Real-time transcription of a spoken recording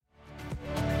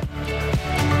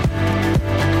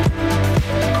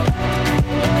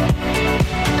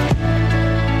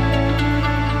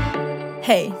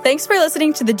Thanks for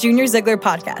listening to the Junior Ziegler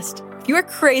podcast. If you are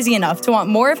crazy enough to want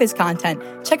more of his content,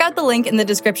 check out the link in the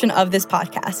description of this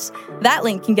podcast. That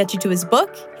link can get you to his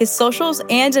book, his socials,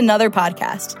 and another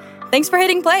podcast. Thanks for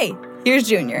hitting play. Here's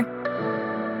Junior.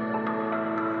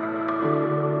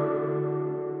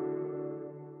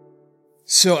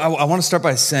 So I want to start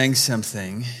by saying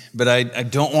something, but I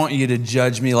don't want you to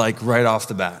judge me like right off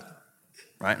the bat.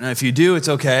 Right? Now, if you do, it's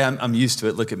okay. I'm used to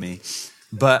it. Look at me.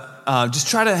 But just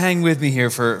try to hang with me here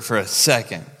for a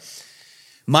second.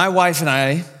 My wife and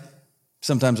I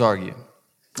sometimes argue.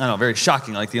 I know, very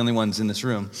shocking, like the only ones in this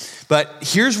room. But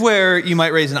here's where you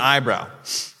might raise an eyebrow.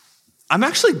 I'm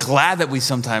actually glad that we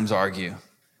sometimes argue. In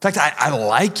fact, I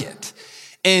like it.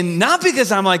 And not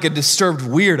because I'm like a disturbed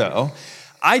weirdo.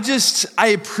 I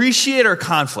appreciate our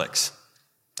conflicts.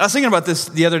 I was thinking about this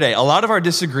the other day. A lot of our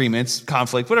disagreements,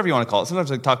 conflict, whatever you want to call it.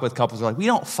 Sometimes I talk with couples who are like, we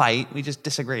don't fight, we just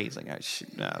disagree. It's like,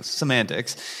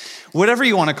 semantics. Whatever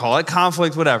you want to call it,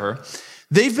 conflict, whatever.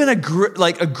 They've been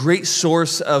a great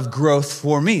source of growth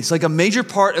for me. It's like a major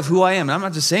part of who I am. And I'm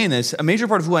not just saying this. A major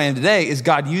part of who I am today is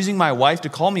God using my wife to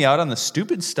call me out on the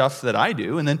stupid stuff that I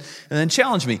do and then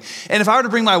challenge me. And if I were to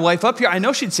bring my wife up here, I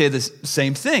know she'd say the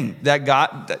same thing, that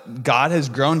God has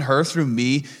grown her through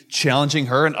me challenging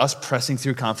her and us pressing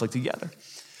through conflict together.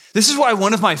 This is why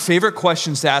one of my favorite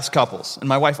questions to ask couples, and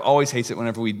my wife always hates it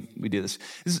whenever we do this.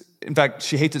 In fact,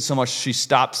 she hates it so much she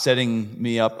stopped setting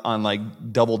me up on like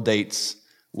double dates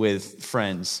with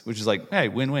friends, which is like, hey,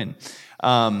 win-win.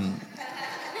 But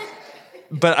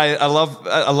I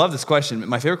love this question.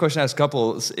 My favorite question to ask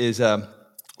couples is,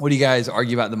 what do you guys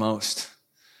argue about the most?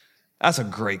 That's a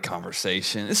great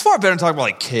conversation. It's far better than talking about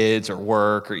like kids or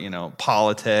work or,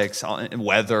 politics and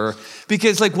weather.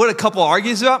 Because like what a couple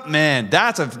argues about, man,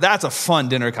 that's a fun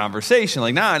dinner conversation.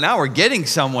 Like now we're getting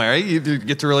somewhere. You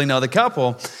get to really know the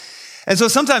couple. And so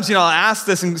sometimes, I'll ask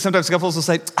this, and sometimes couples will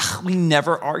say, we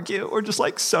never argue. We're just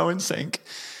like so in sync.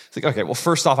 It's like, okay, well,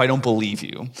 first off, I don't believe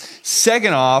you.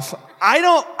 Second off, I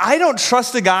don't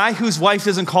trust a guy whose wife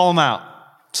doesn't call him out.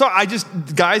 So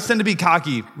guys tend to be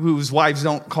cocky whose wives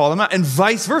don't call them out, and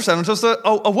vice versa. I don't trust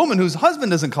a woman whose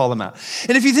husband doesn't call them out.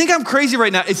 And if you think I'm crazy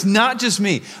right now, it's not just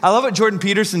me. I love what Jordan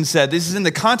Peterson said. This is in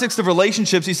the context of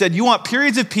relationships. He said, you want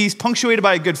periods of peace punctuated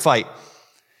by a good fight.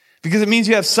 Because it means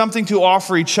you have something to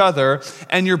offer each other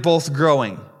and you're both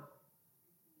growing.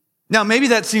 Now, maybe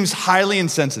that seems highly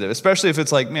insensitive, especially if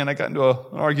it's like, man, I got into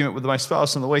an argument with my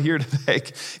spouse on the way here today.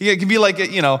 It can be like,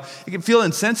 it can feel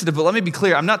insensitive, but let me be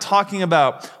clear. I'm not talking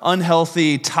about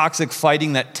unhealthy, toxic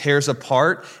fighting that tears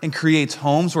apart and creates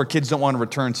homes where kids don't want to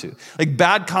return to. Like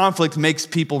bad conflict makes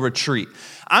people retreat.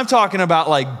 I'm talking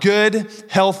about like good,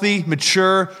 healthy,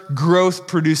 mature,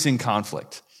 growth-producing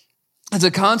conflict. It's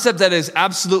a concept that is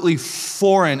absolutely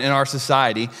foreign in our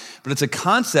society, but it's a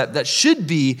concept that should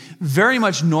be very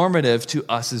much normative to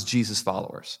us as Jesus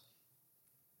followers.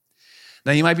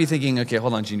 Now, you might be thinking, okay,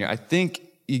 hold on, Junior. I think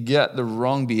you get the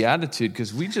wrong beatitude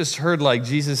because we just heard like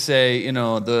Jesus say,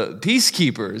 the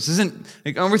peacekeepers.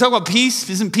 When we talk about peace,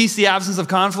 isn't peace the absence of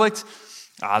conflict?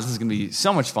 This is going to be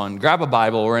so much fun. Grab a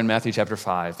Bible. We're in Matthew chapter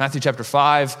 5. Matthew chapter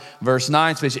 5, verse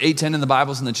 9. It's page 810 in the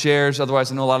Bibles in the chairs. Otherwise,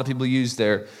 I know a lot of people use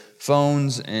their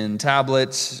phones and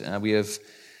tablets. We have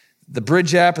the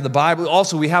Bridge app of the Bible.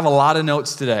 Also, we have a lot of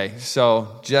notes today.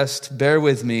 So just bear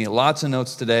with me. Lots of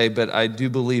notes today, but I do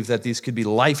believe that these could be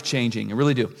life-changing. I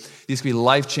really do. These could be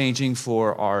life-changing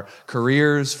for our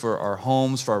careers, for our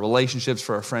homes, for our relationships,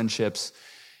 for our friendships.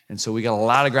 And so we got a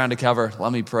lot of ground to cover.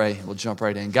 Let me pray. We'll jump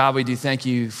right in. God, we do thank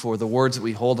you for the words that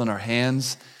we hold in our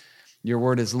hands. Your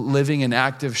word is living and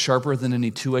active, sharper than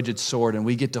any two-edged sword, and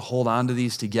we get to hold on to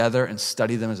these together and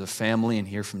study them as a family and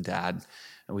hear from Dad.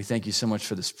 And we thank you so much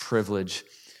for this privilege.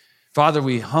 Father,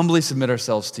 we humbly submit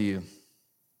ourselves to you.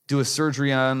 Do a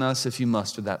surgery on us if you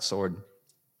must with that sword.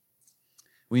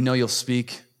 We know you'll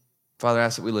speak. Father, I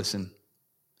ask that we listen.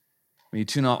 May you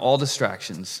tune out all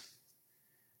distractions,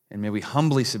 and may we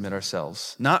humbly submit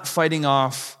ourselves, not fighting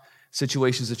off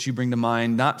situations that you bring to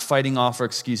mind, not fighting off or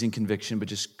excusing conviction, but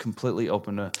just completely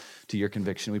open to your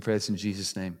conviction. We pray this in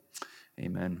Jesus' name.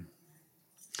 Amen.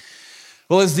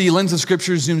 Well, as the lens of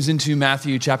Scripture zooms into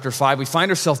Matthew chapter 5, we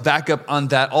find ourselves back up on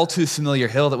that all too familiar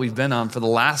hill that we've been on for the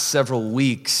last several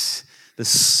weeks,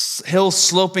 this hill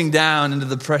sloping down into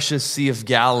the precious Sea of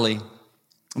Galilee.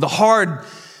 The hard,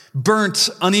 burnt,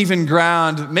 uneven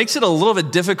ground makes it a little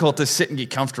bit difficult to sit and get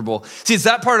comfortable. See, it's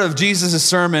that part of Jesus'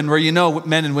 sermon where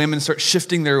men and women start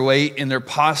shifting their weight and their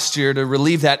posture to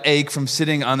relieve that ache from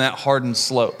sitting on that hardened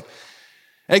slope.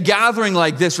 A gathering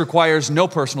like this requires no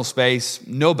personal space,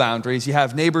 no boundaries. You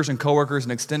have neighbors and coworkers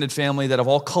and extended family that have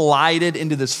all collided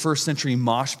into this first century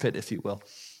mosh pit, if you will.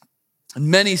 And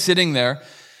many sitting there,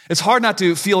 It's hard not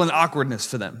to feel an awkwardness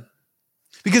for them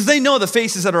because they know the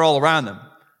faces that are all around them.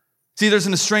 See, there's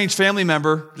an estranged family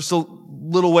member just a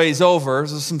little ways over.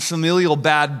 There's some familial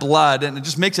bad blood, and it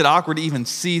just makes it awkward to even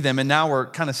see them, and now we're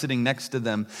kind of sitting next to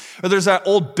them. Or there's that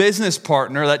old business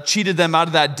partner that cheated them out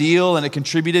of that deal, and it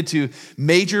contributed to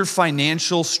major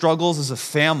financial struggles as a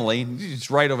family.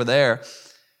 It's right over there.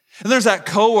 And there's that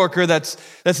coworker that's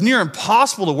near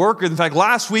impossible to work with. In fact,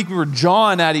 last week we were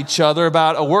jawing at each other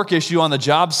about a work issue on the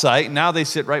job site, and now they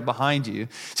sit right behind you.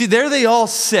 See, there they all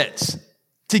sit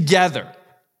together.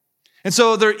 And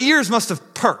so their ears must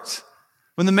have perked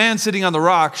when the man sitting on the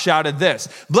rock shouted this: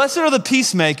 "Blessed are the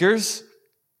peacemakers,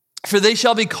 for they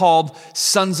shall be called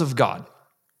sons of God."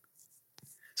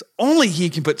 So only he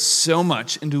can put so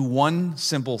much into one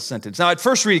simple sentence. Now, at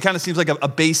first read, it kind of seems like a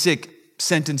basic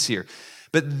sentence here,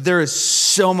 but there is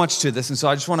so much to this. And so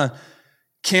I just want to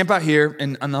camp out here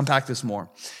and unpack this more.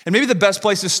 And maybe the best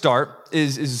place to start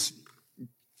is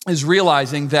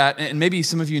realizing that, and maybe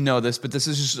some of you know this, but this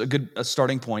is just a good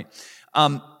starting point.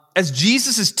 As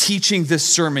Jesus is teaching this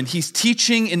sermon, he's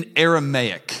teaching in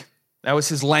Aramaic. That was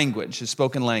his language, his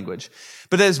spoken language.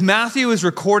 But as Matthew is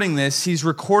recording this, he's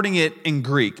recording it in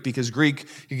Greek, because Greek,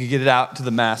 you could get it out to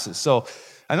the masses. So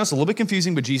I know it's a little bit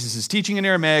confusing, but Jesus is teaching in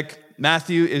Aramaic.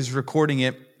 Matthew is recording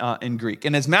it in Greek.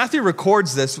 And as Matthew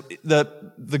records this,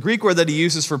 the Greek word that he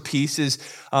uses for peace is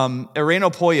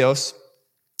erenopoios,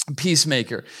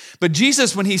 peacemaker. But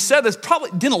Jesus, when he said this,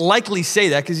 probably didn't likely say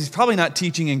that because he's probably not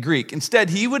teaching in Greek. Instead,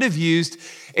 he would have used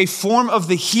a form of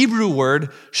the Hebrew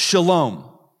word shalom.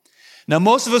 Now,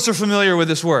 most of us are familiar with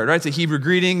this word, right? It's a Hebrew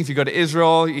greeting. If you go to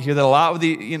Israel, you hear that a lot with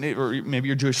or maybe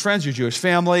your Jewish friends, your Jewish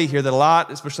family, you hear that a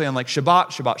lot, especially on like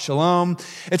Shabbat shalom.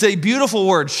 It's a beautiful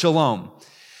word, shalom.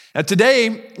 Now,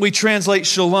 today, we translate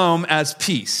shalom as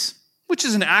peace, which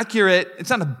is it's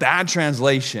not a bad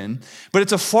translation, but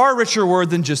it's a far richer word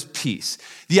than just peace.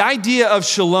 The idea of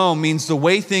shalom means the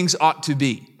way things ought to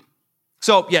be.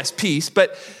 So yes, peace,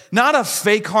 but not a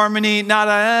fake harmony, not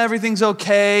a everything's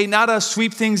okay, not a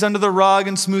sweep things under the rug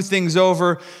and smooth things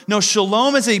over. No,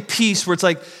 shalom is a peace where it's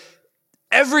like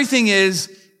everything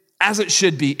is as it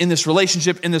should be in this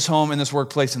relationship, in this home, in this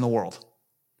workplace, in the world.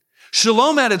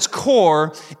 Shalom at its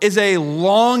core is a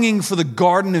longing for the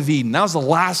Garden of Eden. That was the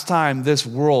last time this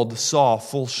world saw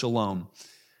full shalom.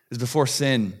 It was before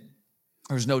sin.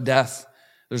 There was no death.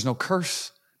 There's no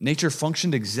curse. Nature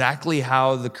functioned exactly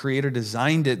how the Creator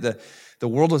designed it. The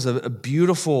world was a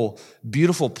beautiful,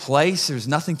 beautiful place. There's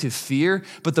nothing to fear.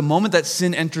 But the moment that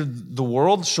sin entered the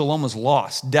world, shalom was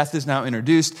lost. Death is now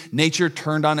introduced. Nature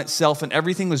turned on itself, and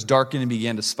everything was darkened and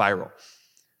began to spiral.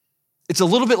 It's a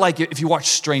little bit like if you watch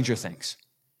Stranger Things.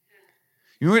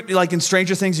 You remember, like in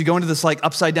Stranger Things, you go into this like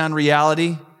upside down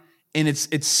reality, and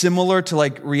it's similar to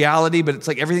like reality, but it's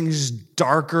like everything is just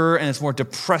darker and it's more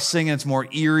depressing and it's more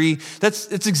eerie.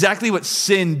 It's exactly what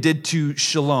sin did to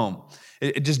shalom.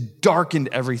 It just darkened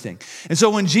everything. And so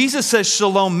when Jesus says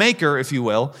shalom maker, if you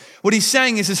will, what he's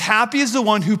saying is as happy as the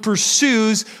one who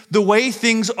pursues the way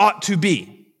things ought to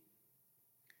be,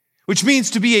 which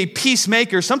means to be a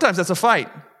peacemaker. Sometimes that's a fight.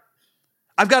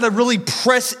 I've got to really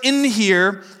press in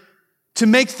here to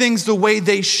make things the way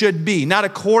they should be, not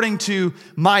according to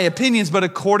my opinions, but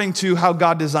according to how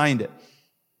God designed it.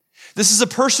 This is a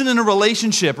person in a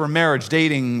relationship or marriage,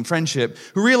 dating, friendship,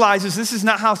 who realizes this is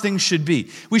not how things should be.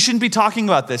 We shouldn't be talking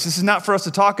about this. This is not for us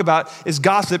to talk about. It's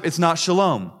gossip. It's not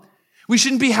shalom. We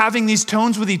shouldn't be having these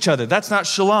tones with each other. That's not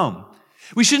shalom.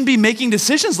 We shouldn't be making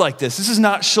decisions like this. This is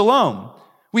not shalom.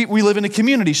 We live in a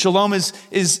community. Shalom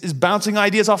is bouncing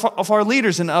ideas off our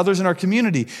leaders and others in our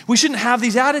community. We shouldn't have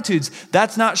these attitudes.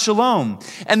 That's not shalom.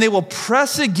 And they will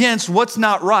press against what's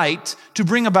not right to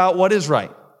bring about what is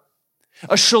right.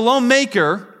 A shalom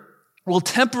maker will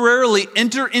temporarily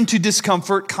enter into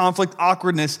discomfort, conflict,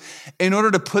 awkwardness in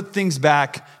order to put things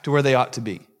back to where they ought to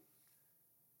be.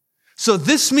 So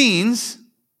this means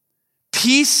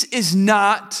peace is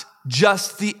not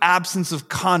just the absence of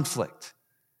conflict.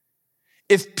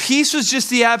 If peace was just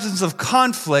the absence of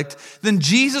conflict, then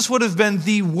Jesus would have been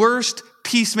the worst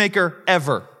peacemaker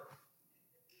ever.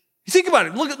 You think about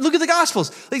it. Look at the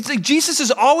Gospels. Like Jesus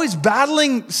is always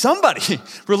battling somebody.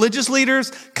 Religious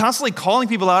leaders, constantly calling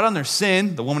people out on their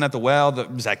sin. The woman at the well, the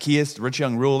Zacchaeus, the rich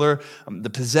young ruler, the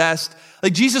possessed.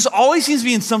 Like Jesus always seems to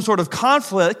be in some sort of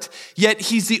conflict, yet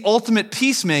he's the ultimate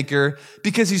peacemaker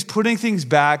because he's putting things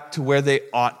back to where they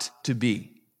ought to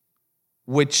be,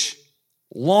 which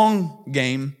long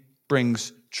game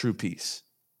brings true peace.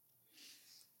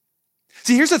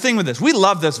 See, here's the thing with this. We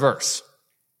love this verse.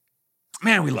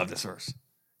 Man, we love this verse.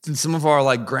 It's in some of our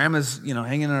like grandmas,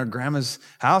 hanging in our grandma's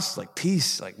house, like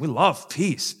peace. Like we love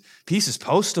peace. Peace is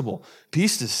postable.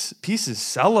 Peace is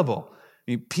sellable.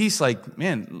 I mean, peace, like,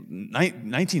 man,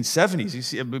 1970s, you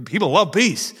see, people love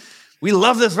peace. We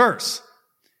love this verse.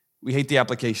 We hate the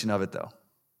application of it, though.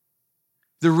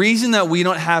 The reason that we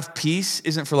don't have peace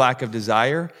isn't for lack of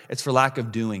desire, it's for lack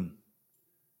of doing.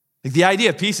 Like, the idea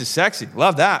of peace is sexy.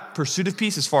 Love that. Pursuit of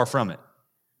peace is far from it.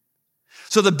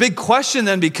 So the big question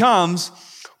then becomes,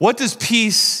 what does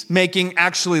peacemaking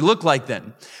actually look like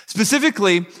then?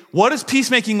 Specifically, what does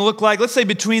peacemaking look like, let's say,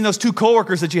 between those two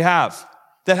coworkers that you have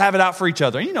that have it out for each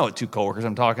other? And you know what two coworkers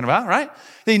I'm talking about, right?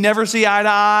 They never see eye to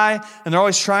eye, and they're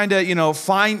always trying to,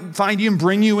 find you and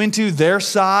bring you into their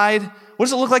side. What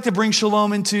does it look like to bring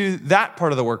shalom into that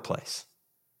part of the workplace?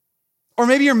 Or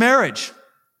maybe your marriage.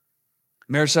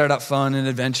 Marriage started out fun and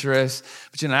adventurous,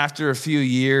 but after a few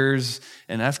years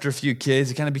and after a few kids,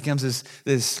 it kind of becomes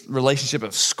this relationship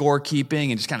of scorekeeping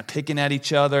and just kind of picking at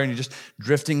each other, and you're just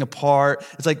drifting apart.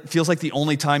 Feels like the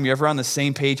only time you're ever on the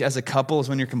same page as a couple is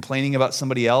when you're complaining about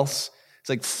somebody else. It's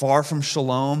like far from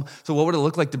shalom. So what would it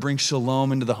look like to bring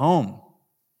shalom into the home?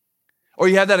 Or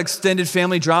you have that extended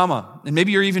family drama, and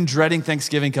maybe you're even dreading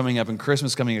Thanksgiving coming up and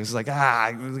Christmas coming up. It's like,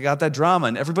 we got that drama,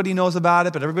 and everybody knows about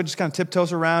it, but everybody just kind of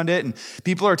tiptoes around it, and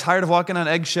people are tired of walking on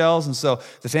eggshells, and so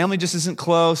the family just isn't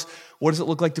close. What does it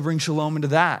look like to bring shalom into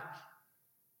that?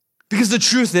 Because the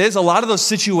truth is, a lot of those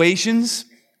situations,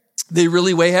 they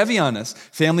really weigh heavy on us.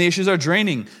 Family issues are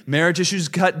draining. Marriage issues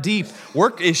cut deep.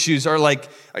 Work issues are like,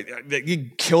 you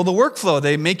kill the workflow.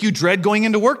 They make you dread going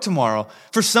into work tomorrow.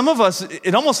 For some of us,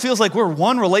 it almost feels like we're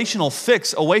one relational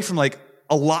fix away from like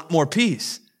a lot more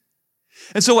peace.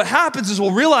 And so what happens is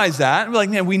we'll realize that, and we're like,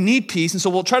 man, we need peace. And so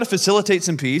we'll try to facilitate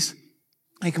some peace.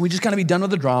 Hey, can we just kind of be done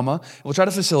with the drama? We'll try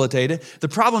to facilitate it. The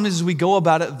problem is we go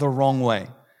about it the wrong way.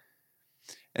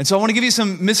 And so I want to give you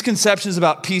some misconceptions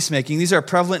about peacemaking. These are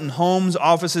prevalent in homes,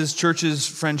 offices, churches,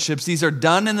 friendships. These are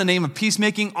done in the name of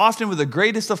peacemaking, often with the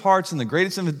greatest of hearts and the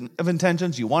greatest of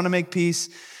intentions. You want to make peace,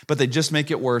 but they just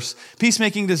make it worse.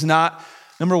 Peacemaking does not,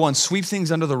 number one, sweep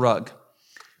things under the rug.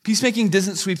 Peacemaking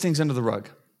doesn't sweep things under the rug.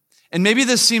 And maybe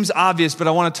this seems obvious, but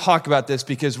I want to talk about this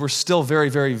because we're still very,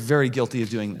 very, very guilty of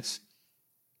doing this.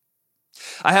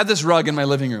 I have this rug in my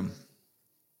living room.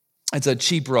 It's a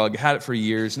cheap rug. Had it for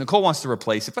years. Nicole wants to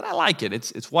replace it, but I like it.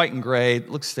 It's white and gray. It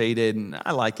looks faded, and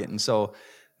I like it. And so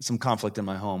some conflict in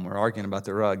my home. We're arguing about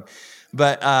the rug.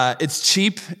 But it's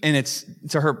cheap, and it's,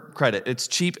 to her credit, it's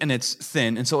cheap and it's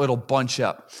thin, and so it'll bunch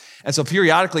up. And so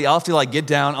periodically, I'll have to get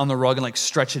down on the rug and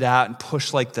stretch it out and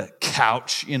push the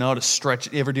couch, to stretch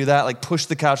it. You ever do that? Push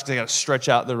the couch because I got to stretch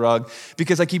out the rug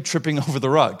because I keep tripping over the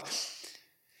rug.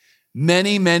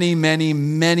 Many, many, many,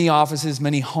 many offices,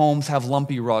 many homes have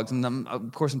lumpy rugs. And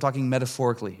of course, I'm talking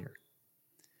metaphorically here.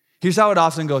 Here's how it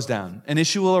often goes down. An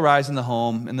issue will arise in the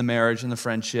home, in the marriage, in the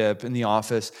friendship, in the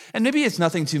office. And maybe it's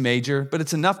nothing too major, but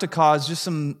it's enough to cause just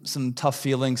some tough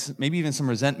feelings, maybe even some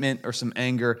resentment or some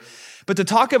anger. But to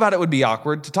talk about it would be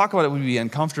awkward. To talk about it would be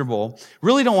uncomfortable.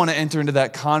 Really don't want to enter into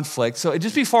that conflict. So it'd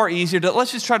just be far easier to,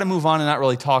 let's just try to move on and not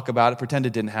really talk about it, pretend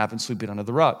it didn't happen, sweep it under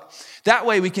the rug. That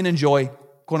way we can enjoy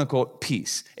quote-unquote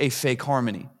peace, a fake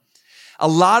harmony. A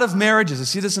lot of marriages, I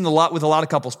see this with a lot of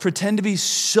couples, pretend to be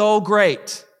so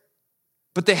great,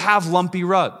 but they have lumpy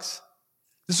rugs.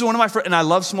 This is one of my friends, and I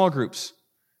love small groups.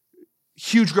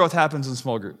 Huge growth happens in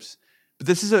small groups. But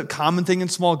this is a common thing in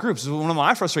small groups. One of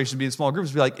my frustrations being in small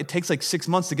groups would be it takes 6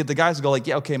 months to get the guys to go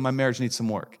yeah, okay, my marriage needs some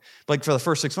work. But for the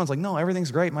first 6 months, no,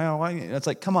 everything's great. It's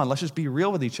come on, let's just be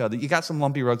real with each other. You got some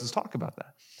lumpy rugs, let's talk about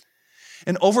that.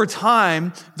 And over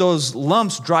time, those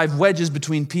lumps drive wedges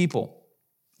between people.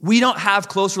 We don't have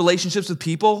close relationships with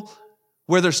people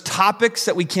where there's topics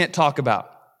that we can't talk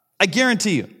about. I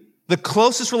guarantee you, the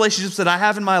closest relationships that I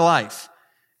have in my life,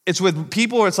 it's with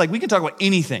people where it's we can talk about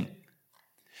anything.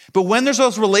 But when there's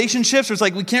those relationships where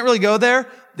it's we can't really go there,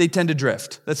 they tend to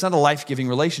drift. That's not a life-giving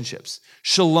relationships.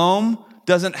 Shalom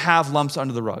doesn't have lumps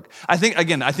under the rug. I think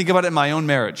about it in my own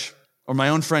marriage or my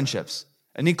own friendships.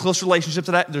 I need close relationships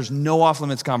to that. There's no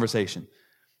off-limits conversation.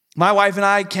 My wife and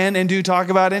I can and do talk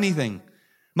about anything.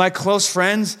 My close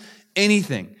friends,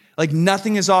 anything.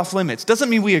 Nothing is off-limits. Doesn't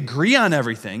mean we agree on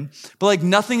everything, but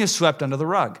nothing is swept under the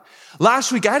rug.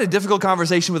 Last week, I had a difficult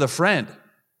conversation with a friend.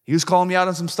 He was calling me out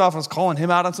on some stuff. I was calling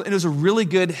him out on something. It was a really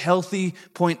good, healthy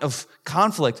point of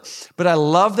conflict. But I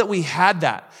love that we had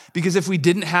that, because if we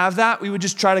didn't have that, we would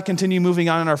just try to continue moving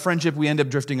on in our friendship. We end up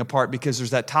drifting apart because there's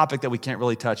that topic that we can't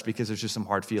really touch because there's just some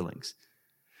hard feelings.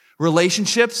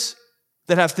 Relationships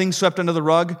that have things swept under the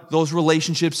rug, those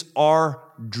relationships are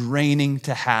draining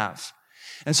to have.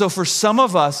 And so for some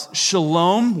of us,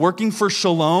 shalom, working for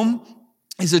shalom,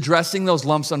 is addressing those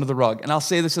lumps under the rug. And I'll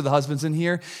say this to the husbands in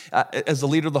here, as the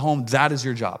leader of the home, that is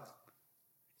your job.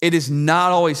 It is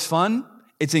not always fun.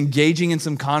 It's engaging in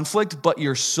some conflict, but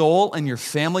your soul and your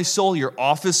family soul, your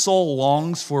office soul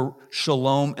longs for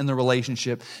shalom in the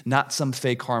relationship, not some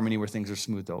fake harmony where things are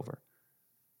smoothed over.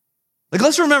 Like,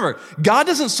 let's remember, God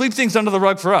doesn't sweep things under the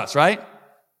rug for us, right?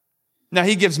 Now,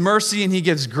 he gives mercy and he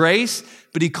gives grace,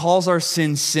 but he calls our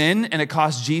sin sin, and it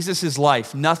cost Jesus his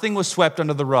life. Nothing was swept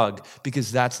under the rug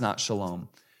because that's not shalom.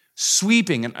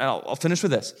 Sweeping, and I'll finish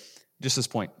with this, just this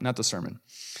point, not the sermon.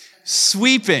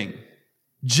 Sweeping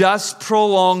just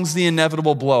prolongs the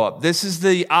inevitable blow up. This is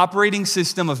the operating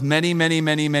system of many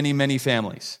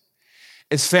families.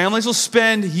 As families will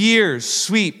spend years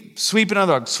sweep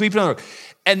another rug, sweep another rug.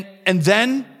 And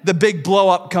then the big blow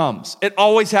up comes. It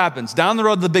always happens. Down the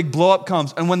road, the big blow up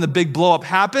comes. And when the big blow up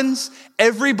happens,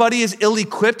 everybody is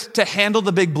ill-equipped to handle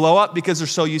the big blow up because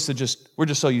we're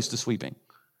just so used to sweeping.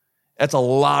 That's a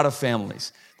lot of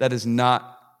families. That is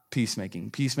not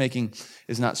peacemaking. Peacemaking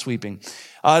is not sweeping.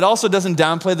 It also doesn't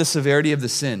downplay the severity of the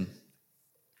sin.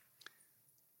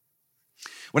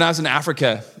 When I was in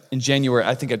Africa in January,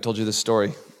 I think I told you this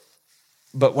story.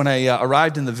 But when I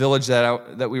arrived in the village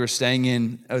that we were staying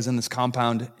in, I was in this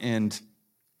compound, and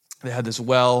they had this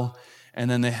well, and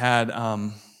then they had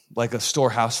like a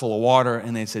storehouse full of water,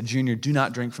 and they said, Junior, do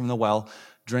not drink from the well,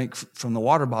 drink from the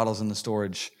water bottles in the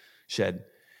storage shed.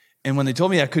 And when they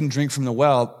told me I couldn't drink from the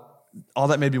well, all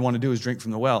that made me want to do was drink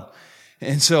from the well.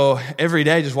 And so every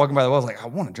day, just walking by the well, I was like, I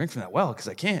want to drink from that well because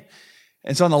I can't.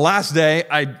 And so on the last day,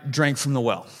 I drank from the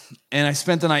well. And I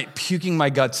spent the night puking my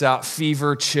guts out,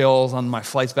 fever, chills on my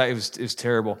flights back. It was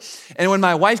terrible. And when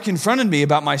my wife confronted me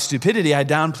about my stupidity, I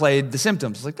downplayed the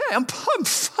symptoms. I was like, hey, I'm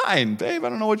fine, babe. I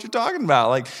don't know what you're talking about.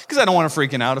 Like, because I don't want to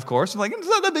freaking out, of course. I'm like, it's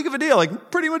not that big of a deal.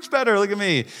 Like, pretty much better. Look at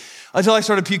me. Until I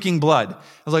started puking blood. I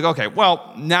was like, okay,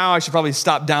 well, now I should probably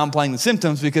stop downplaying the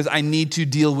symptoms because I need to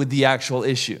deal with the actual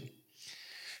issue.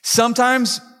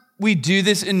 Sometimes we do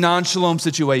this in non-shalom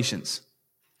situations.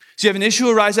 So you have an issue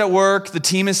arise at work, the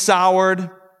team is soured,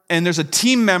 and there's a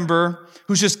team member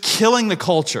who's just killing the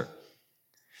culture.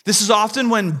 This is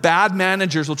often when bad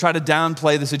managers will try to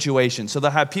downplay the situation. So they'll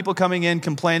have people coming in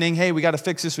complaining, hey, we got to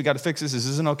fix this, this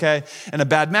isn't okay. And a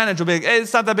bad manager will be like, hey,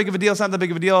 it's not that big of a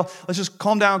deal, Let's just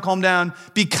calm down,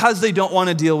 because they don't want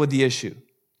to deal with the issue.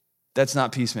 That's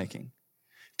not peacemaking.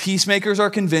 Peacemakers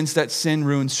are convinced that sin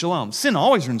ruins shalom. Sin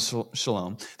always ruins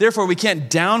shalom. Therefore, we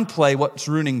can't downplay what's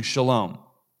ruining shalom.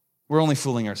 We're only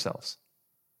fooling ourselves.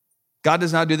 God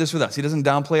does not do this with us. He doesn't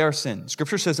downplay our sin.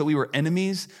 Scripture says that we were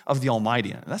enemies of the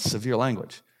Almighty. That's severe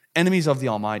language. Enemies of the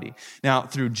Almighty. Now,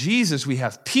 through Jesus, we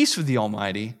have peace with the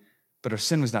Almighty, but our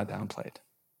sin was not downplayed.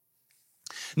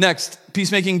 Next,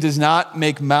 peacemaking does not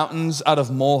make mountains out of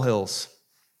molehills.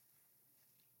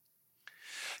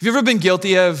 Have you ever been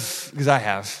guilty of, because I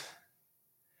have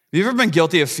you ever been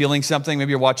guilty of feeling something?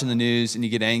 Maybe you're watching the news and you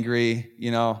get angry,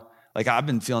 Like I've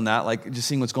been feeling that, like just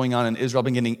seeing what's going on in Israel. I've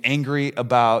been getting angry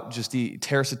about just the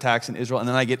terrorist attacks in Israel. And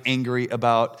then I get angry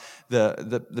about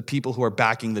the people who are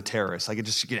backing the terrorists. I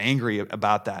just get angry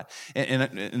about that.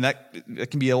 And that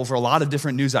can be over a lot of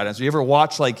different news items. You ever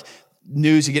watch like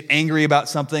news, you get angry about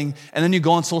something, and then you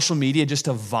go on social media just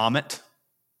to vomit?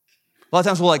 A lot of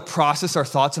times we'll like process our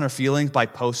thoughts and our feelings by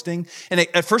posting. And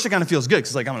at first it kind of feels good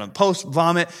because like I'm going to post,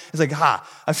 vomit. It's like,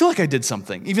 I feel like I did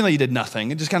something. Even though you did nothing,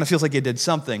 it just kind of feels like you did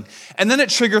something. And then it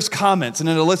triggers comments and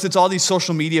it elicits all these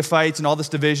social media fights and all this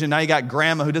division. Now you got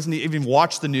grandma who doesn't even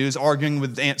watch the news arguing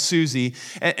with Aunt Susie.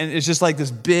 And it's just like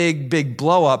this big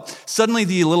blow up. Suddenly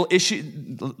the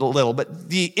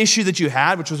the issue that you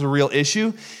had, which was a real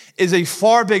issue, is a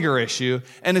far bigger issue.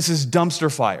 And it's this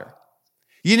dumpster fire.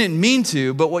 You didn't mean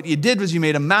to, but what you did was you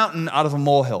made a mountain out of a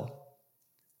molehill.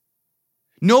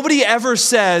 Nobody ever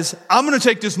says, I'm going to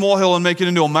take this molehill and make it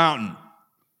into a mountain.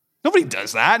 Nobody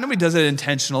does that. Nobody does it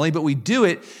intentionally, but we do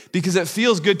it because it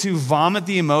feels good to vomit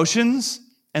the emotions,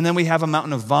 and then we have a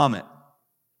mountain of vomit.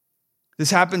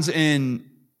 This happens in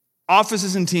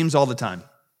offices and teams all the time.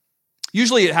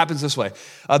 Usually it happens this way.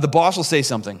 The boss will say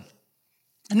something.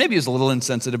 And maybe it's a little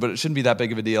insensitive, but it shouldn't be that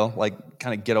big of a deal, like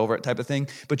kind of get over it type of thing.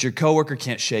 But your coworker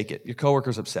can't shake it. Your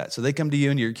coworker's upset. So they come to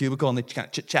you in your cubicle and they kind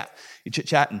of chit-chat. You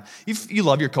chit-chat and you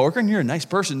love your coworker and you're a nice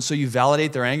person. So you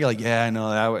validate their anger like, yeah, I know,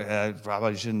 I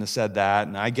probably shouldn't have said that.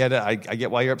 And I get it. I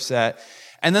get why you're upset.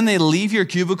 And then they leave your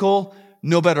cubicle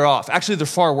no better off. Actually, they're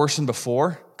far worse than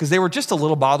before because they were just a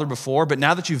little bothered before. But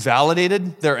now that you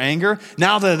validated their anger,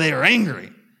 now that they are angry,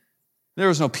 there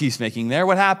was no peacemaking there.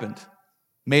 What happened?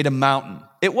 Made a mountain.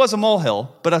 It was a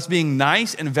molehill, but us being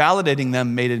nice and validating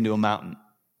them made it into a mountain.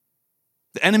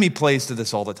 The enemy plays to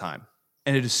this all the time,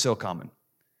 and it is so common.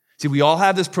 See, we all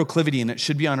have this proclivity, and it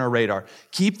should be on our radar.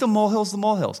 Keep the molehills the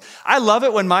molehills. I love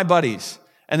it when my buddies,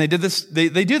 And they did this, they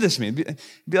do this to me.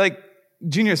 Be like,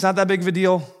 Junior, it's not that big of a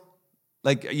deal.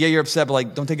 Like, yeah, you're upset, but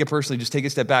like, don't take it personally. Just take a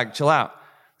step back, chill out.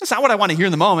 That's not what I want to hear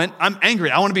in the moment. I'm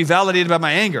angry. I want to be validated by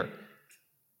my anger.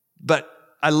 But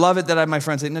I love it that I have my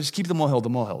friends say, no, just keep the molehill, the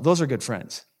molehill. Those are good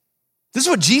friends. This is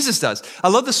what Jesus does. I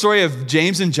love the story of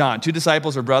James and John, two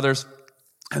disciples or brothers,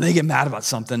 and they get mad about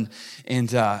something, and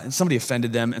somebody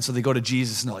offended them, and so they go to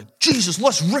Jesus, and they're like, Jesus,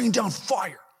 let's rain down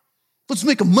fire. Let's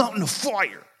make a mountain of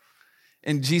fire.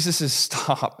 And Jesus says,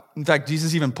 stop. In fact,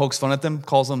 Jesus even pokes fun at them,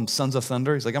 calls them sons of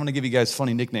thunder. He's like, I'm going to give you guys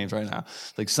funny nicknames right now.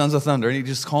 Like sons of thunder. And he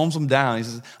just calms them down. He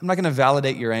says, I'm not going to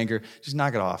validate your anger. Just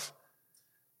knock it off.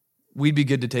 We'd be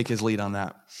good to take his lead on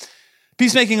that.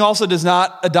 Peacemaking also does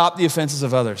not adopt the offenses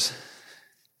of others.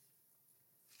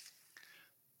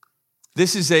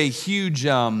 This is a huge,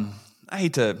 I know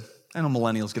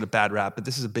millennials get a bad rap, but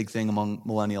this is a big thing among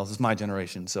millennials. It's my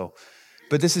generation, so.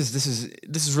 But this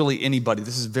is really anybody.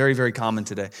 This is very, very common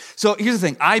today. So here's the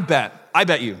thing. I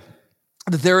bet you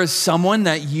that there is someone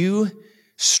that you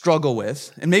struggle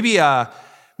with, and maybe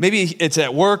it's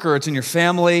at work or it's in your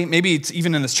family. Maybe it's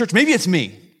even in this church. Maybe it's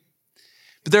me.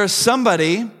 But there is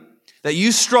somebody that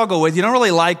you struggle with. You don't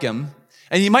really like them,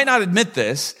 and you might not admit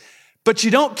this, but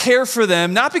you don't care for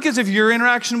them, not because of your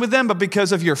interaction with them, but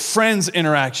because of your friend's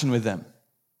interaction with them.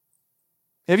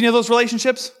 Have any of those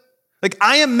relationships? Like,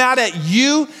 I am mad at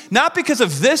you, not because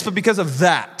of this, but because of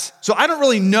that. So I don't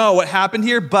really know what happened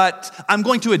here, but I'm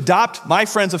going to adopt my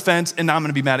friend's offense, and now I'm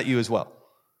going to be mad at you as well.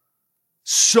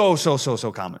 So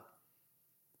common.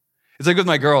 It's like with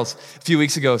my girls. A few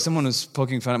weeks ago, someone was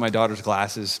poking fun at my daughter's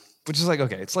glasses, which is like,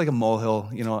 okay, it's like a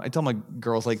molehill. You know, I tell my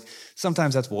girls, like,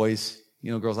 sometimes that's boys.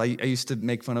 You know, girls, I used to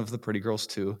make fun of the pretty girls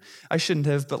too. I shouldn't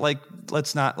have, but like,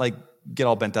 let's not like get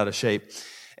all bent out of shape.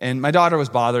 And my daughter was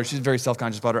bothered. She's very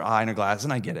self-conscious about her eye and her glasses,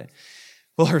 and I get it.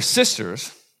 Well, her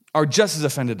sisters are just as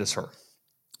offended as her.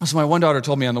 So my one daughter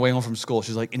told me on the way home from school,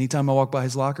 she's like, anytime I walk by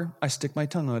his locker, I stick my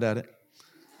tongue out at it.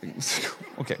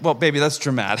 Okay, well, baby, that's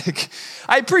dramatic.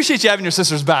 I appreciate you having your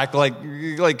sister's back.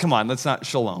 Like, come on, that's not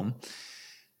shalom.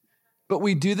 But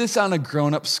we do this on a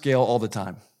grown-up scale all the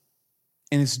time.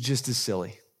 And it's just as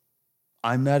silly.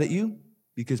 I'm mad at you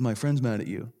because my friend's mad at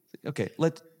you. Okay,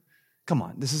 come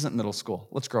on, this isn't middle school.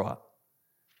 Let's grow up.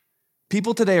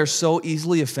 People today are so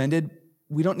easily offended,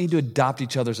 we don't need to adopt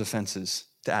each other's offenses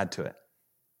to add to it.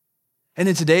 And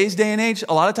in today's day and age,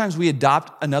 a lot of times we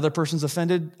adopt another person's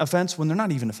offense when they're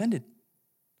not even offended.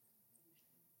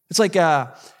 It's like,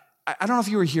 I don't know if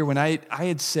you were here when I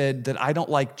had said that I don't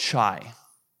like chai.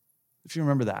 If you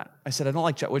remember that. I said, I don't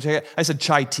like chai, which I said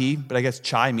chai tea, but I guess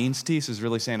chai means tea, so it's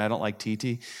really saying I don't like tea.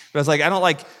 But I was like, I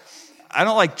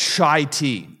don't like chai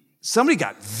tea. Somebody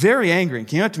got very angry and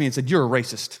came up to me and said, you're a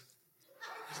racist.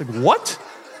 I was like, what?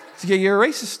 I said, yeah, you're a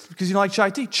racist because you don't like chai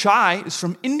tea. Chai is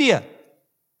from India.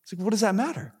 It's like, what does that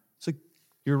matter? It's like,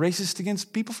 you're a racist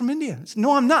against people from India. I said,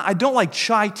 no, I'm not. I don't like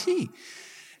chai tea.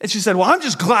 And she said, well, I'm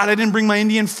just glad I didn't bring my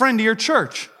Indian friend to your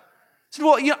church. I said,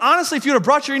 well, honestly, if you would have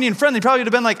brought your Indian friend, they probably would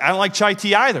have been like, I don't like chai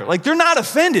tea either. Like, they're not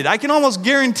offended. I can almost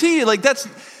guarantee you, like, that's,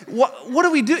 what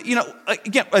do we do? You know,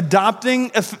 again,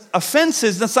 adopting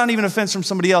offenses, that's not even an offense from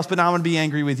somebody else, but now I'm going to be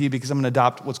angry with you because I'm going to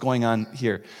adopt what's going on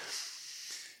here.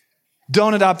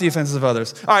 Don't adopt the offenses of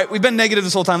others. All right, we've been negative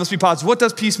this whole time. Let's be positive. What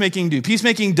does peacemaking do?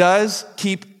 Peacemaking does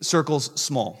keep circles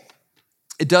small.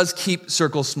 It does keep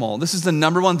circles small. This is the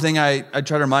number one thing I try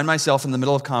to remind myself in the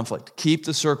middle of conflict. Keep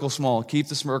the circle small. Keep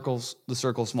the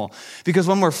circle small. Because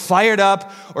when we're fired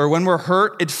up or when we're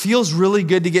hurt, it feels really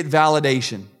good to get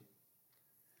validation.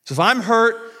 So if I'm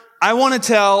hurt, I want to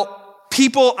tell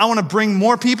people, I want to bring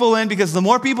more people in because the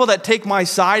more people that take my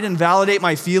side and validate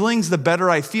my feelings, the better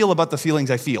I feel about the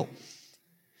feelings I feel.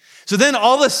 So then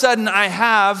all of a sudden I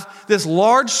have this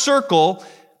large circle.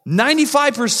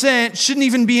 95% shouldn't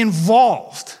even be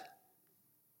involved.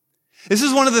 This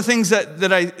is one of the things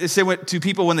that I say to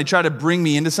people when they try to bring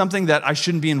me into something that I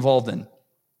shouldn't be involved in.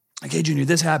 Like, hey, Junior,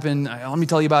 this happened. Let me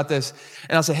tell you about this.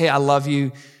 And I'll say, hey, I love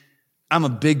you. I'm a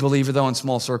big believer, though, in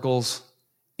small circles.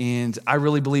 And I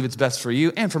really believe it's best for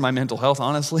you and for my mental health,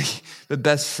 honestly, but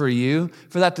best for you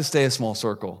for that to stay a small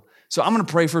circle. So I'm going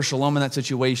to pray for shalom in that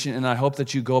situation, and I hope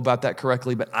that you go about that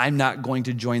correctly, but I'm not going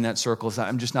to join that circle.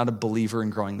 I'm just not a believer in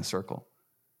growing the circle.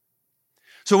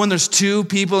 So when there's two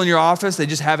people in your office, they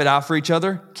just have it out for each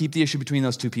other, keep the issue between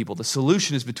those two people. The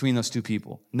solution is between those two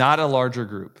people, not a larger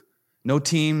group. No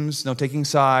teams, no taking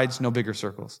sides, no bigger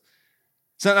circles.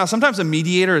 So now sometimes a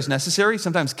mediator is necessary,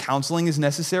 sometimes counseling is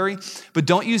necessary, but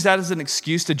don't use that as an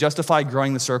excuse to justify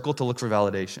growing the circle to look for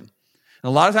validation. And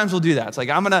a lot of times we'll do that. It's like,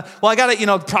 I got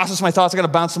to, process my thoughts. I got to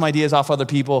bounce some ideas off other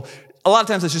people. A lot of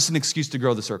times it's just an excuse to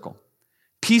grow the circle.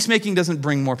 Peacemaking doesn't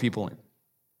bring more people in.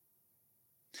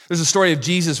 There's a story of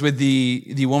Jesus with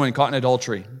the woman caught in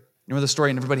adultery. Remember the story?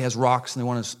 And everybody has rocks and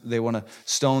they want to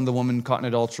stone the woman caught in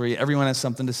adultery. Everyone has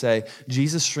something to say.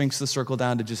 Jesus shrinks the circle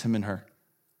down to just him and her.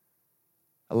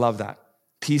 I love that.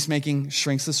 Peacemaking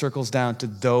shrinks the circles down to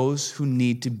those who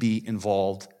need to be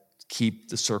involved. Keep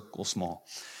the circle small.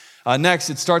 Next,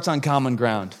 it starts on common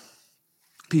ground.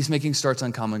 Peacemaking starts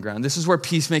on common ground. This is where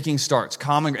peacemaking starts.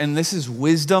 And this is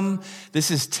wisdom.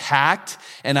 This is tact.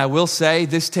 And I will say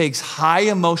this takes high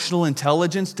emotional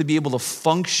intelligence to be able to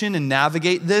function and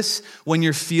navigate this when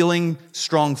you're feeling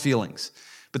strong feelings.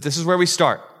 But this is where we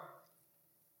start.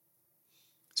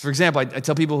 So for example, I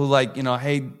tell people who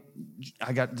hey,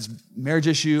 I got this marriage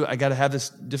issue. I got to have this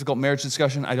difficult marriage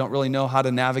discussion. I don't really know how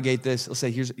to navigate this. Let's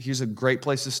say, here's a great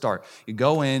place to start. You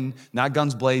go in, not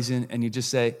guns blazing, and you just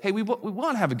say, hey, we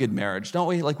want to have a good marriage, don't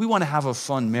we? We want to have a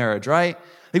fun marriage, right?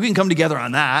 We can come together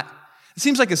on that. It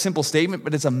seems like a simple statement,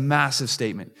 but it's a massive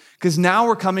statement. Because now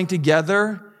we're coming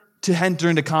together to enter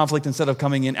into conflict instead of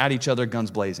coming in at each other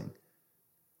guns blazing.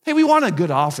 Hey, we want a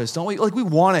good office, don't we? We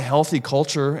want a healthy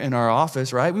culture in our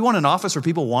office, right? We want an office where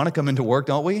people want to come into work,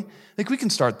 don't we? We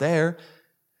can start there.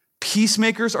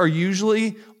 Peacemakers are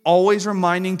usually always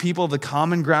reminding people of the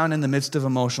common ground in the midst of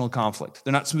emotional conflict.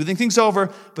 They're not smoothing things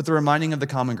over, but they're reminding of the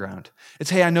common ground.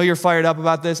 It's, hey, I know you're fired up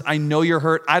about this. I know you're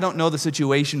hurt. I don't know the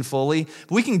situation fully,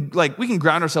 but we can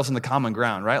ground ourselves in the common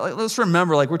ground, right? Let's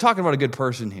remember, we're talking about a good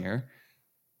person here.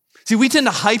 See, we tend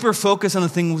to hyper-focus on the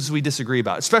things we disagree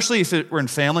about, especially if we're in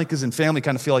family, because in family,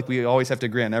 kind of feel like we always have to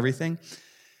agree on everything.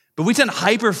 But we tend to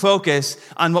hyper-focus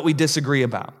on what we disagree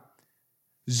about.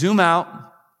 Zoom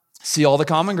out, see all the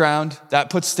common ground.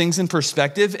 That puts things in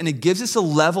perspective, and it gives us a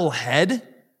level head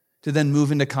to then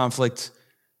move into conflict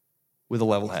with a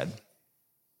level head.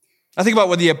 I think about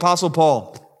when the Apostle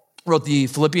Paul wrote the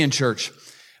Philippian church.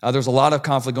 There's a lot of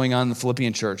conflict going on in the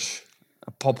Philippian church.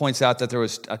 Paul points out that there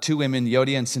was two women,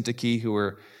 Euodia and Syntyche, who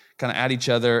were kind of at each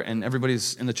other, and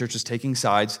everybody's in the church is taking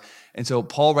sides. And so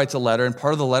Paul writes a letter, and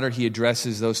part of the letter he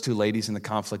addresses those two ladies in the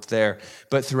conflict there.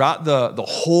 But throughout the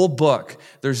whole book,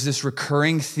 there's this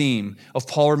recurring theme of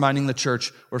Paul reminding the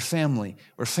church, we're family,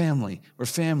 we're family, we're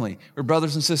family, we're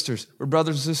brothers and sisters, we're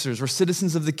brothers and sisters, we're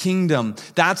citizens of the kingdom.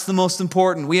 That's the most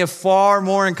important. We have far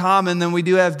more in common than we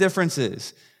do have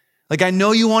differences. I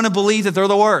know you want to believe that they're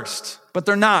the worst, but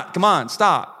they're not. Come on,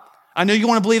 stop. I know you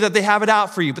want to believe that they have it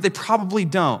out for you, but they probably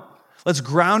don't. Let's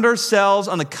ground ourselves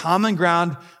on the common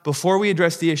ground before we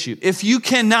address the issue. If you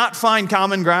cannot find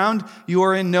common ground, you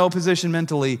are in no position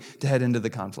mentally to head into the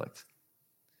conflict.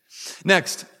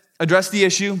 Next, address the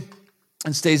issue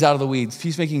and stays out of the weeds.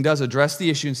 Peacemaking does address the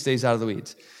issue and stays out of the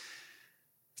weeds.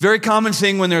 Very common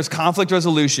thing when there's conflict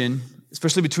resolution,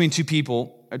 especially between two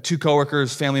people, two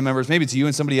coworkers, family members, maybe it's you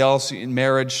and somebody else in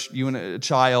marriage, you and a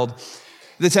child.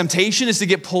 The temptation is to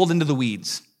get pulled into the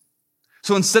weeds.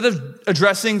 So instead of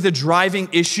addressing the driving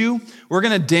issue, we're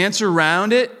going to dance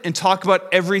around it and talk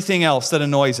about everything else that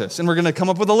annoys us. And we're going to come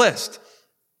up with a list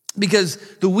because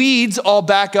the weeds all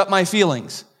back up my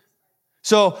feelings.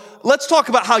 So let's talk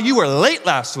about how you were late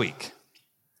last week.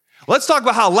 Let's talk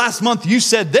about how last month you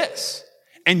said this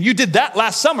and you did that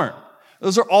last summer.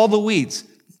 Those are all the weeds.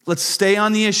 Let's stay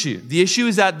on the issue. The issue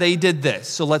is that they did this,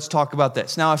 so let's talk about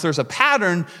this. Now, if there's a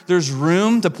pattern, there's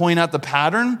room to point out the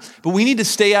pattern, but we need to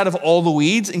stay out of all the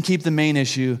weeds and keep the main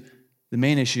issue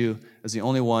as the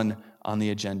only one on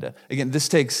the agenda. Again, this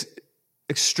takes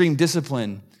extreme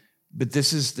discipline, but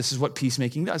this is what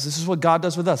peacemaking does. This is what God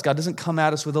does with us. God doesn't come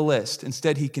at us with a list.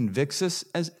 Instead, he convicts us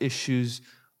as issues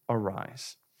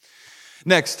arise.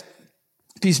 Next,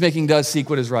 peacemaking does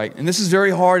seek what is right. And this is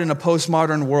very hard in a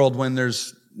postmodern world when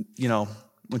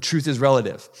when truth is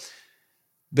relative.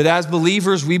 But as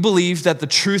believers, we believe that the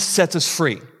truth sets us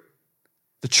free.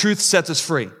 The truth sets us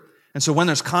free. And so when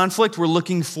there's conflict, we're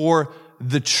looking for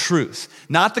the truth.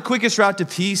 Not the quickest route to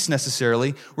peace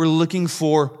necessarily. We're looking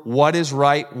for what is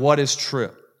right, what is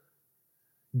true.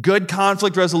 Good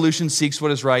conflict resolution seeks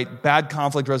what is right. Bad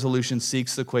conflict resolution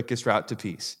seeks the quickest route to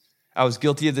peace. I was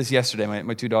guilty of this yesterday.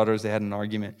 My two daughters, they had an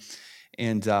argument.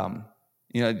 And,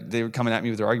 they were coming at me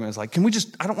with their argument. It's like,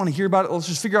 I don't want to hear about it. Let's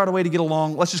just figure out a way to get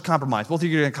along. Let's just compromise. Both of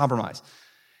you are going to compromise.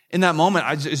 In that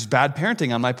moment, it's bad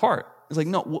parenting on my part. It's like,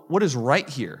 no, what is right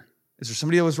here? Is there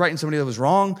somebody that was right and somebody that was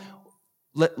wrong?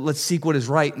 Let's seek what is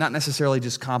right, not necessarily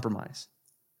just compromise.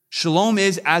 Shalom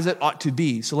is as it ought to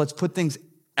be. So let's put things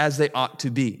as they ought to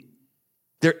be.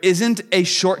 There isn't a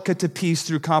shortcut to peace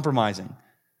through compromising.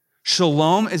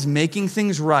 Shalom is making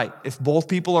things right. If both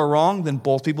people are wrong, then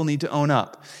both people need to own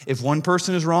up. If one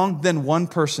person is wrong, then one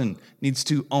person needs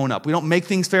to own up. We don't make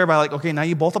things fair by okay, now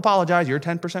you both apologize. You're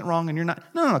 10% wrong and you're not.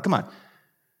 No, come on.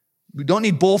 We don't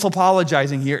need both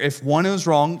apologizing here. If one was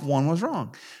wrong, one was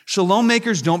wrong. Shalom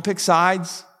makers don't pick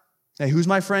sides. Hey, who's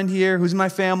my friend here? Who's my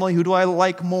family? Who do I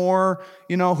like more?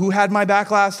 Who had my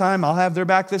back last time? I'll have their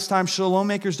back this time. Shalom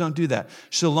makers don't do that.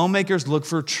 Shalom makers look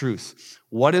for truth.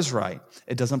 What is right?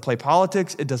 It doesn't play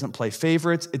politics. It doesn't play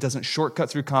favorites. It doesn't shortcut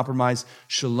through compromise.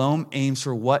 Shalom aims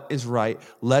for what is right.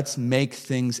 Let's make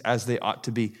things as they ought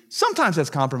to be. Sometimes that's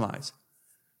compromise.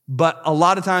 But a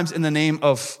lot of times in the name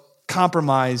of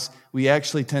compromise, we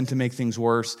actually tend to make things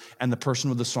worse, and the person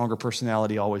with the stronger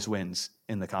personality always wins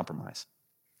in the compromise.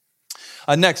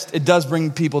 Next, it does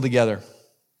bring people together.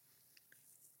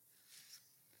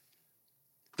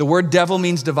 The word devil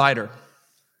means divider.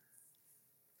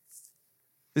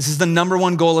 This is the number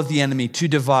one goal of the enemy, to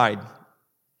divide.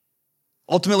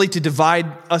 Ultimately, to divide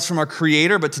us from our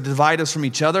Creator, but to divide us from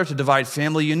each other, to divide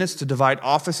family units, to divide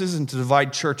offices, and to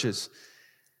divide churches.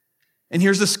 And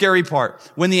here's the scary part.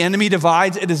 When the enemy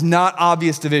divides, it is not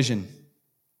obvious division.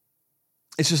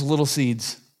 It's just little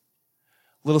seeds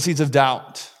of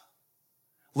doubt,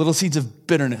 little seeds of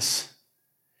bitterness.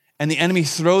 And the enemy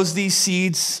throws these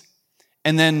seeds,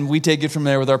 and then we take it from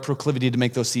there with our proclivity to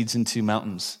make those seeds into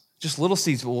mountains. Just little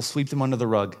seeds, but we'll sweep them under the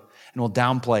rug, and we'll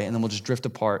downplay, and then we'll just drift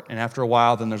apart. And after a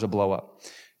while, then there's a blow up.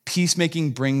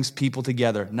 Peacemaking brings people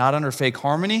together, not under fake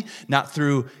harmony, not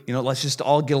through, let's just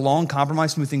all get along,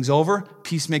 compromise, smooth things over.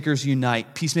 Peacemakers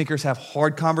unite. Peacemakers have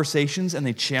hard conversations and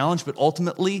they challenge, but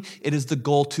ultimately it is the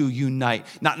goal to unite,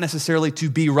 not necessarily to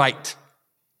be right.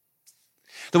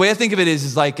 The way I think of it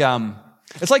is like,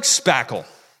 it's like spackle.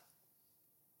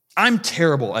 I'm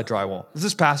terrible at drywall. If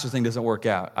this pastor thing doesn't work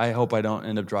out, I hope I don't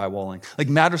end up drywalling. Like,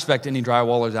 mad respect to any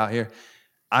drywallers out here.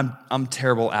 I'm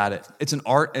terrible at it. It's an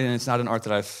art, and it's not an art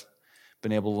that I've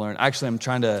been able to learn. Actually,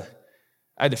 I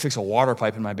had to fix a water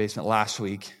pipe in my basement last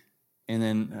week, and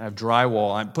then I have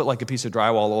drywall. I put like a piece of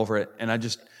drywall over it, and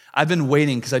I've been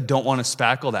waiting because I don't want to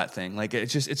spackle that thing. Like,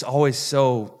 it's always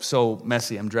so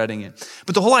messy. I'm dreading it.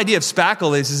 But the whole idea of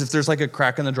spackle is if there's like a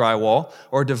crack in the drywall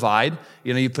or a divide,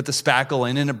 you put the spackle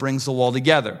in and it brings the wall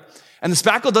together. And the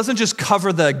spackle doesn't just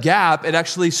cover the gap, it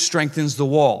actually strengthens the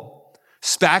wall.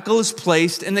 Spackle is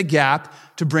placed in the gap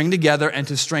to bring together and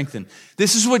to strengthen.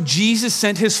 This is what Jesus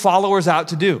sent his followers out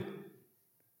to do.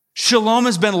 Shalom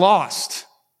has been lost.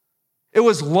 It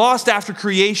was lost after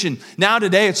creation. Now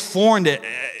today it's foreign to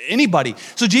anybody.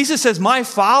 So Jesus says, my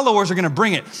followers are going to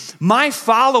bring it. My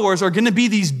followers are going to be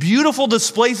these beautiful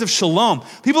displays of shalom.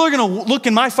 People are going to look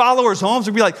in my followers' homes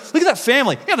and be like, look at that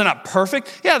family. Yeah, they're not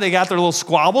perfect. Yeah, they got their little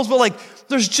squabbles, but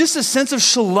there's just a sense of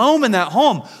shalom in that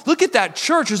home. Look at that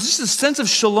church. There's just a sense of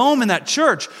shalom in that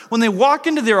church. When they walk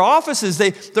into their offices,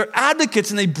 they're advocates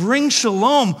and they bring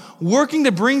shalom, working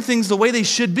to bring things the way they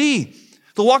should be.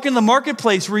 They'll walk in the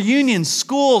marketplace, reunions,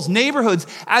 schools, neighborhoods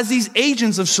as these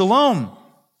agents of shalom.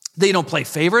 They don't play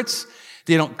favorites.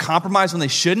 They don't compromise when they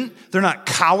shouldn't. They're not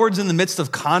cowards in the midst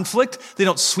of conflict. They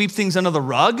don't sweep things under the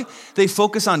rug. They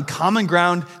focus on common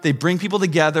ground. They bring people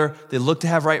together. They look to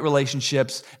have right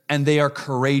relationships, and they are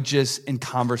courageous in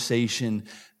conversation.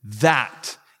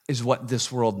 That is what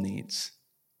this world needs.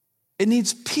 It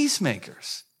needs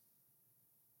peacemakers.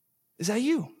 Is that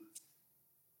you?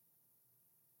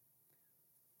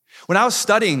 When I was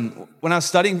studying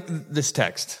this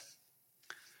text,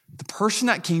 the person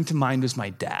that came to mind was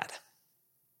my dad.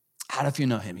 I don't know if you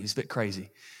know him. He's a bit crazy.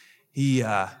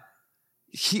 I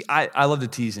love to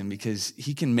tease him because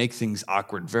he can make things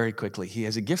awkward very quickly. He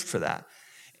has a gift for that.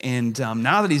 And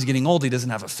now that he's getting old, he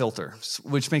doesn't have a filter,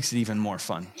 which makes it even more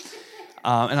fun.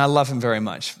 And I love him very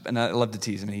much. And I love to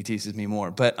tease him, and he teases me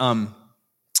more. But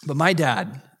my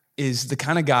dad is the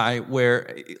kind of guy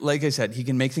where, like I said, he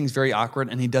can make things very awkward,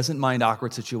 and he doesn't mind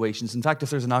awkward situations. In fact, if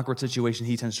there's an awkward situation,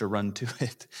 he tends to run to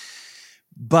it.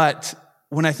 But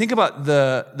when I think about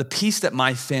the peace that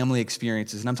my family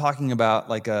experiences, and I'm talking about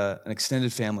like an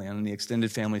extended family, on the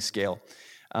extended family scale.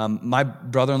 My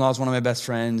brother-in-law is one of my best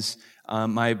friends.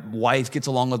 My wife gets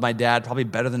along with my dad probably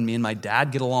better than me and my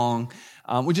dad get along.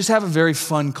 We just have a very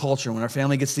fun culture. When our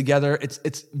family gets together,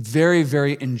 it's very,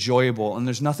 very enjoyable. And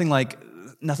there's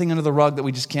nothing under the rug that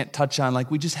we just can't touch on.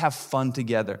 Like, we just have fun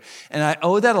together. And I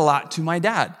owe that a lot to my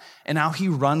dad and how he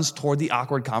runs toward the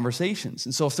awkward conversations.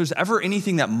 And so if there's ever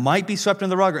anything that might be swept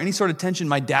under the rug or any sort of tension,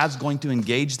 my dad's going to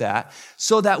engage that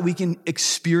so that we can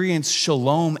experience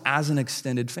shalom as an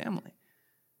extended family.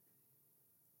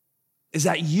 Is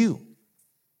that you?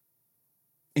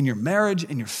 In your marriage,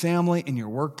 in your family, in your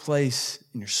workplace,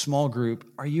 in your small group,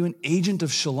 are you an agent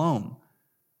of shalom?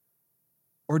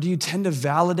 Or do you tend to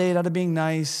validate out of being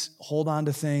nice, hold on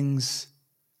to things,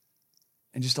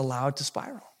 and just allow it to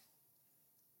spiral?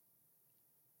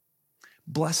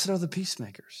 Blessed are the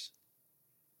peacemakers.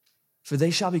 for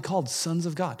they shall be called sons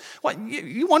of God. What,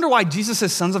 you wonder why Jesus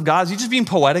says sons of God? Is he just being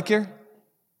poetic here?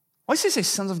 Why does he say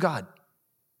sons of God?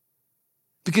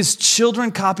 Because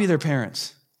children copy their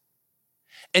parents.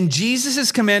 And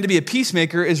Jesus' command to be a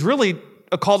peacemaker is really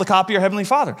a call to copy our Heavenly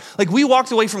Father. Like, we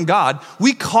walked away from God.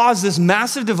 We caused this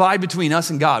massive divide between us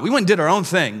and God. We went and did our own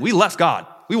thing. We left God.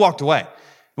 We walked away.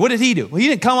 What did he do? Well, he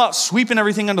didn't come out sweeping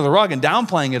everything under the rug and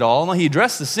downplaying it all. No, he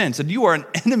addressed the sin, said, you are an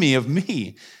enemy of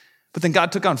me. But then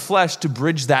God took on flesh to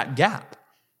bridge that gap.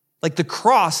 Like, the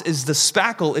cross is the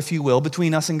spackle, if you will,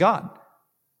 between us and God.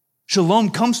 Shalom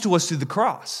comes to us through the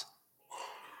cross.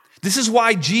 This is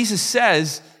why Jesus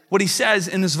says what he says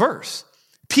in this verse.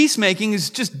 Peacemaking is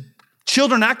just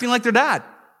children acting like their dad.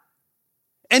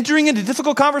 Entering into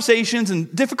difficult conversations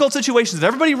and difficult situations that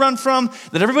everybody run from,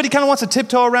 that everybody kind of wants to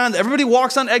tiptoe around, that everybody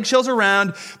walks on eggshells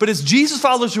around. But it's Jesus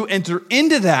followers who enter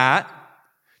into that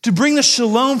to bring the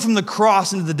shalom from the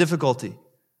cross into the difficulty.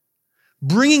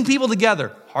 Bringing people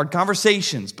together, hard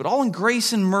conversations, but all in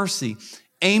grace and mercy,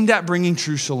 aimed at bringing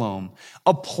true shalom.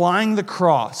 Applying the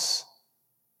cross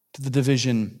to the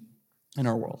division in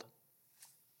our world.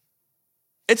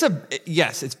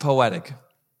 Yes, it's poetic,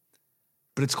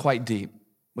 but it's quite deep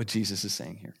what Jesus is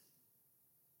saying here.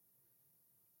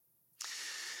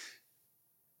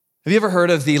 Have you ever heard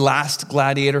of the last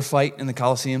gladiator fight in the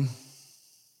Colosseum?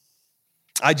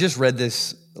 I just read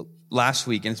this last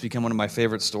week, and it's become one of my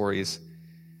favorite stories.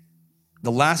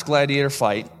 The last gladiator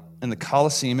fight in the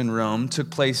Colosseum in Rome took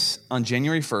place on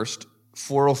January 1st,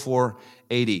 404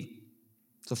 AD.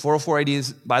 So 404 AD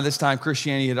is, by this time,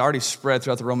 Christianity had already spread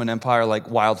throughout the Roman Empire like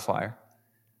wildfire.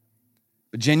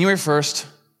 But January 1st,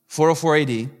 404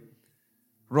 AD,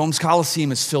 Rome's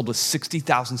Colosseum is filled with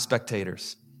 60,000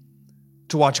 spectators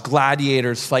to watch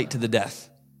gladiators fight to the death.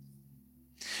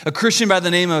 A Christian by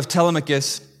the name of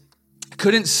Telemachus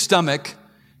couldn't stomach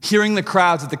hearing the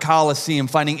crowds at the Colosseum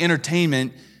finding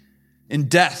entertainment in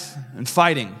death and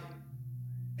fighting.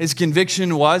 His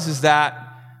conviction is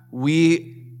that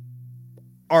we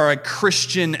are a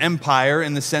Christian empire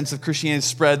in the sense of Christianity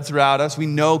spread throughout us. We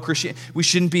know we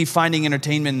shouldn't be finding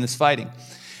entertainment in this fighting.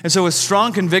 And so with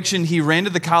strong conviction, he ran to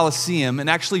the Colosseum and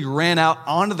actually ran out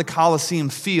onto the Colosseum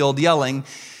field yelling,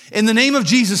 "In the name of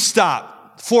Jesus,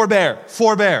 stop, forbear,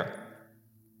 forbear,"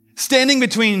 standing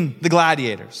between the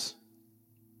gladiators.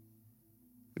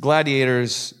 The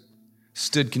gladiators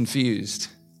stood confused.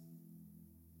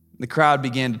 The crowd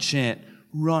began to chant,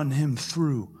 "Run him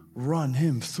through, run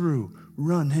him through,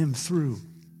 run him through."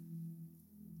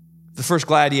 The first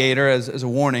gladiator, as a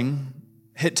warning,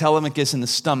 hit Telemachus in the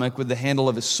stomach with the handle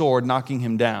of his sword, knocking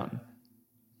him down.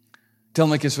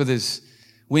 Telemachus, with his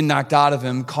wind knocked out of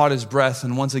him, caught his breath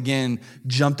and once again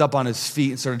jumped up on his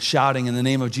feet and started shouting, "In the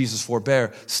name of Jesus,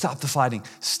 forbear. Stop the fighting.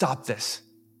 Stop this."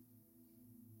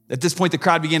 At this point, the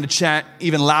crowd began to chant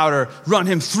even louder, "Run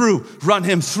him through, run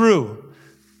him through."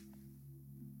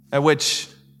 At which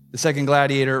the second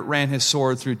gladiator ran his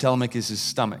sword through Telemachus'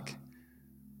 stomach.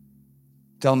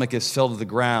 Telemachus fell to the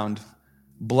ground,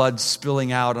 blood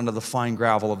spilling out onto the fine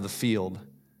gravel of the field.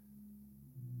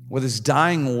 With his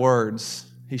dying words,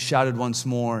 he shouted once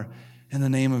more, "In the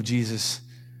name of Jesus,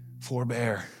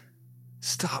 forbear.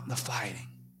 Stop the fighting."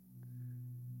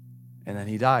 And then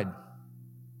he died.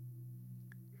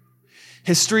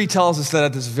 History tells us that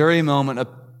at this very moment, a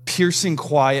piercing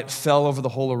quiet fell over the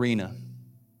whole arena.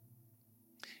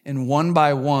 And one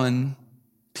by one,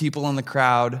 people in the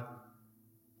crowd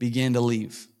began to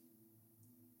leave.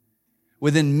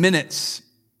 Within minutes,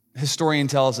 historian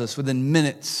tells us, within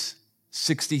minutes,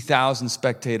 60,000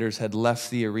 spectators had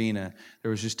left the arena. There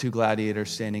was just two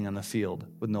gladiators standing on the field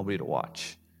with nobody to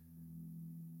watch.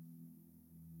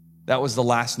 That was the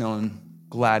last known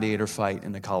gladiator fight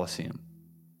in the Colosseum.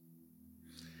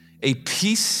 A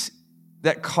peace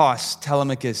that cost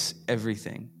Telemachus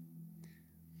everything.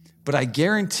 But I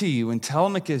guarantee you, when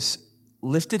Telemachus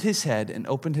lifted his head and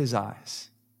opened his eyes,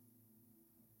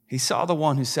 he saw the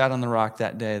one who sat on the rock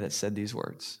that day that said these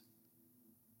words.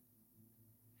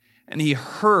 And he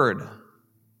heard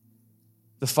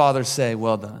the Father say,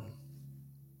 "Well done.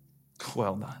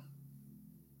 Well done.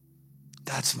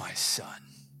 That's my son.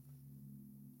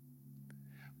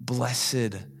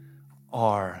 Blessed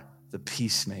are the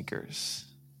peacemakers.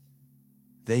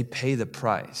 They pay the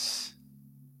price.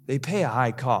 They pay a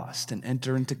high cost and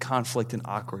enter into conflict and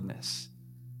awkwardness.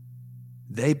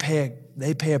 They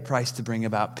pay a price to bring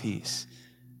about peace.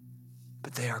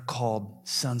 But they are called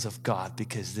sons of God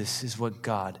because this is what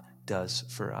God does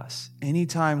for us.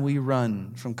 Anytime we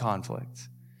run from conflict,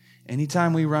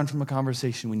 anytime we run from a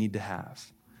conversation we need to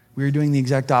have, we are doing the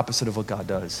exact opposite of what God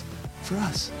does for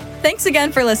us. Thanks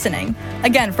again for listening.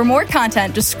 Again, for more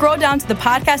content, just scroll down to the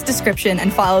podcast description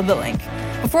and follow the link.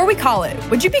 Before we call it,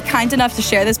 would you be kind enough to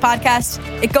share this podcast?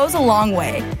 It goes a long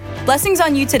way. Blessings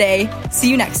on you today. See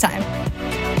you next time.